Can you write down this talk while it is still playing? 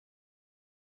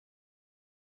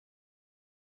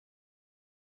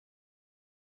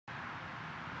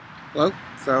Hello.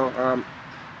 Gonna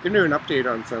do an update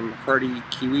on some hardy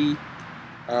kiwi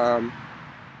um,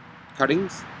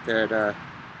 cuttings that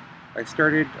I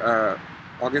started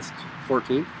August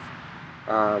 14th.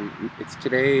 It's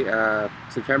today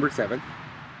September 7th.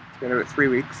 It's been about 3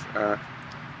 weeks.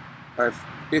 I've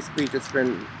basically just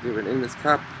been living in this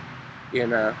cup in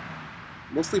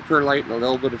mostly perlite and a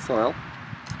little bit of soil.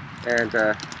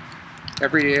 And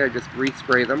every day I just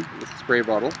respray them with a spray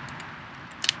bottle.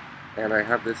 And I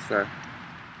have this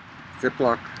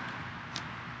Ziploc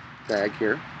bag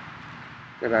here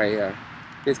that I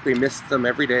basically mist them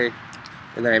every day,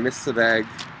 and then I mist the bag,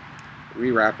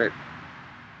 rewrap it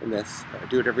in this. I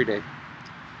do it every day.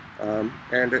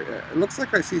 And it looks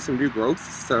like I see some new growth,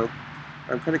 so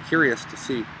I'm kind of curious to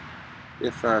see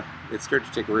if it started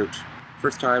to take root.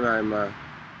 First time I'm going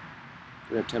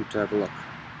to attempt to have a look.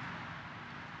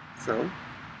 So, I'm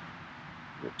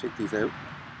going to take these out.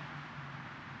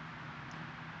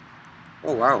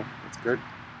 Oh wow, that's good.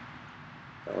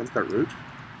 That one's got root.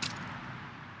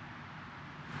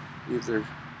 There's a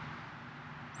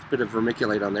bit of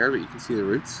vermiculite on there, but you can see the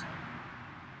roots.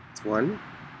 It's one.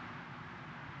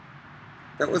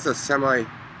 That was a semi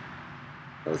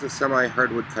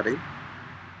hardwood cutting.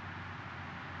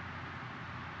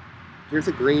 Here's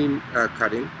a green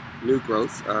cutting, new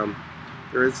growth.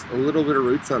 There is a little bit of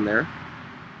roots on there.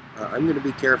 I'm going to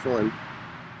be careful and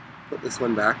put this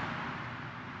one back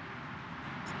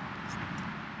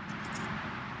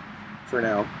for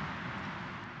now.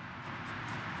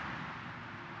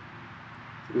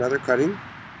 Another cutting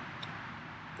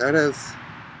that has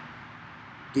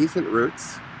decent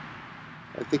roots.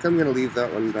 I think I'm going to leave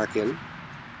that one back in,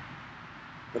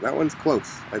 but that one's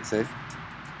close, I'd say.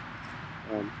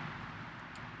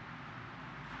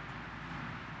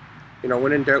 You know,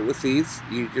 when in doubt with these,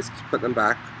 you just put them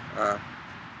back,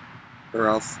 or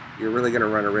else you're really going to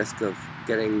run a risk of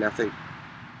getting nothing.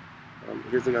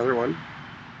 Here's another one.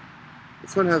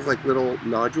 This one has like little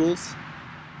nodules.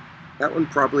 That one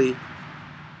probably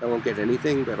I won't get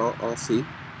anything, but I'll see.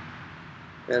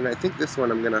 And I think this one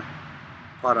I'm going to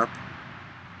pot up.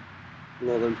 I'm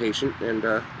a little impatient, and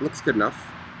looks good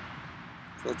enough.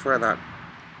 So I'll try that.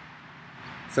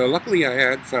 So luckily I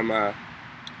had some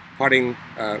potting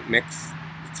mix.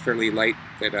 It's fairly light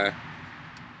that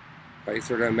I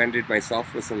sort of amended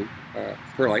myself with some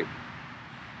perlite.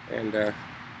 And I'm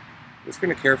just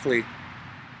going to carefully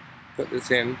put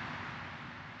this in.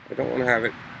 I don't want to have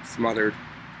it smothered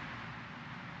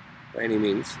by any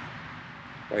means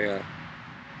by a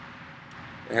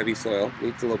heavy soil.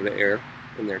 Needs a little bit of air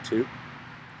in there too.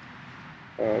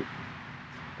 And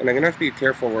I'm going to have to be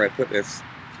careful where I put this.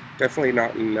 Definitely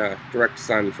not in direct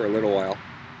sun for a little while.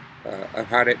 I've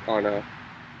had it on a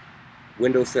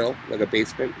windowsill, like a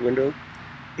basement window,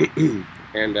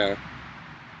 and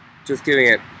just giving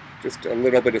it just a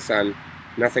little bit of sun,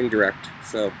 nothing direct.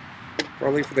 So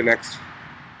probably for the next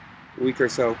week or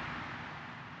so,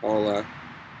 I'll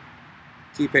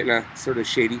keep it in a sort of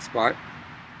shady spot.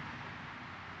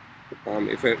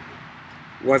 If it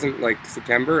wasn't like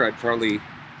September, I'd probably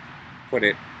put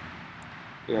it,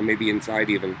 you know, maybe inside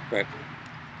even, but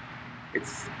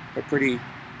it's a pretty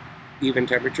even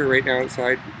temperature right now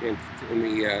outside in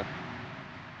the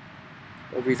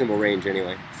a reasonable range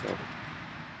anyway. So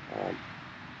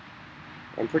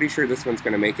I'm pretty sure this one's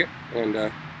going to make it,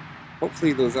 and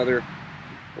hopefully those other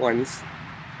ones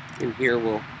in here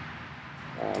will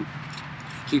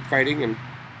keep fighting and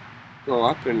grow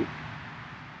up, and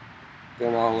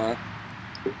then I'll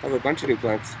have a bunch of new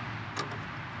plants.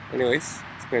 Anyways,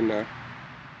 it's been a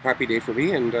happy day for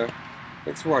me, and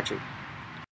thanks for watching.